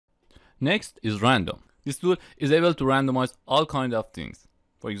Next is random. This tool is able to randomize all kinds of things.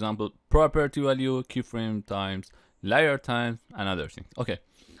 For example, property value, keyframe times, layer times, and other things. Okay,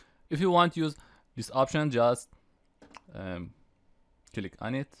 if you want to use this option, just click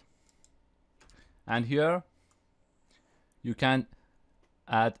on it, and here you can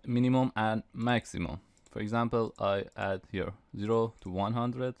add minimum and maximum. For example, I add here 0 to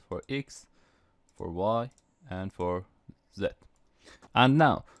 100 for X, for Y, and for Z. And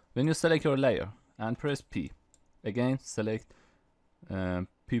now when you select your layer and press P, again select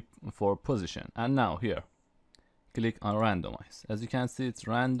P for position, and now here click on randomize. As you can see, it's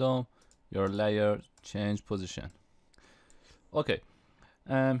random, your layer change position. Okay,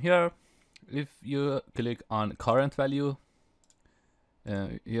 here if you click on current value,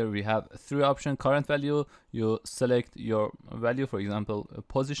 here we have three options. Current value, you select your value, for example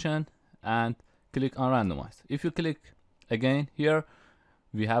position, and click on randomize. If you click again here,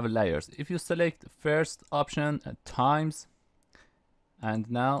 we have layers. If you select first option, times, and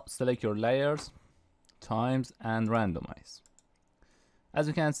now select your layers, times, and randomize. As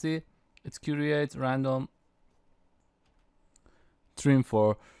you can see, it creates random trim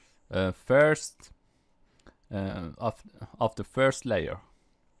for first of the first layer,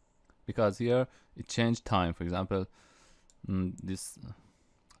 because here it changed time. For example, this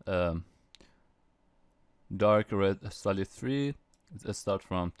dark red solid 3, it start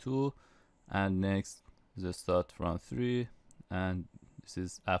from 2, and next is start from 3, and this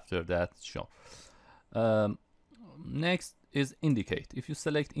is after that show. Next is indicate. If you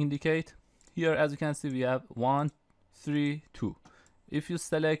select indicate, here as you can see we have 1, 3, 2. If you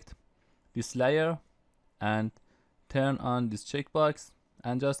select this layer and turn on this checkbox,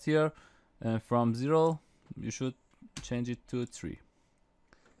 and just here from 0 you should change it to 3,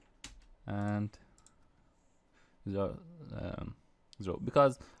 and 0, 0,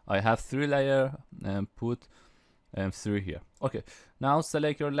 because I have 3 layer and put 3 here. Okay, now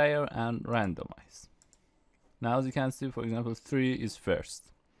select your layer and randomize. Now as you can see, for example 3 is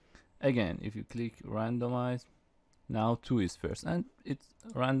first. Again, if you click randomize, now 2 is first, and it's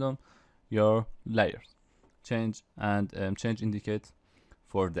random your layers. Change and change indicate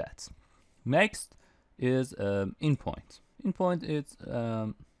for that. Next is endpoint. Endpoint is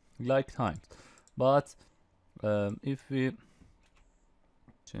like times, but if we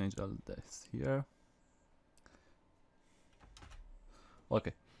change all this here,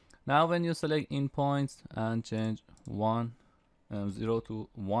 okay, now when you select endpoints and change 0 to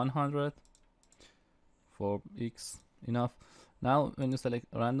 100 for X, enough. Now when you select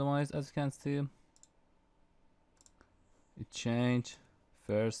randomize, as you can see, it change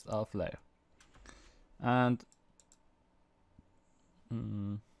first of layer. And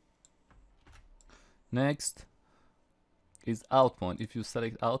next is out point. If you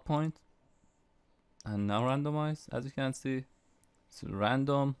select out point and now randomize, as you can see, it's a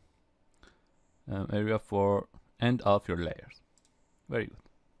random area for end of your layers. Very good.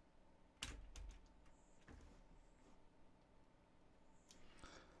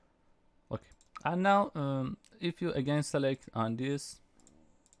 Okay, and now if you again select on this,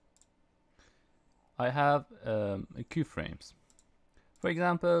 I have keyframes. For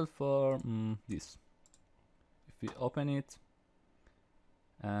example, for this, if we open it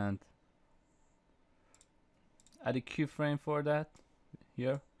and add a keyframe for that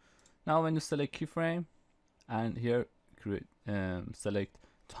here. Now when you select keyframe and here create select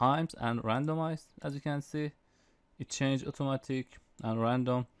times and randomize, as you can see, it changed automatic and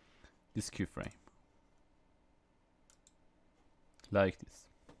random this keyframe like this.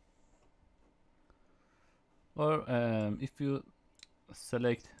 Or if you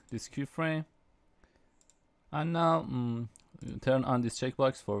select this keyframe and now turn on this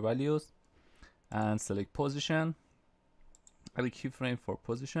checkbox for values and select position, add a keyframe for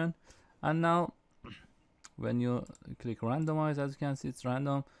position, and now when you click randomize, as you can see, it's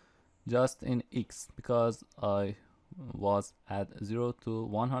random just in X, because I was at 0 to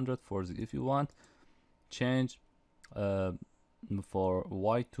 100 for Z. If you want change for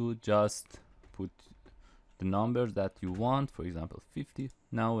Y2, just put the numbers that you want, for example 50.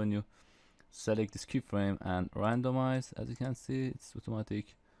 Now when you select this keyframe and randomize, as you can see, it's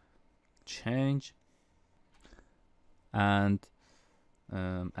automatic change and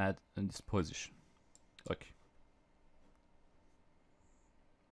add this position. Okay,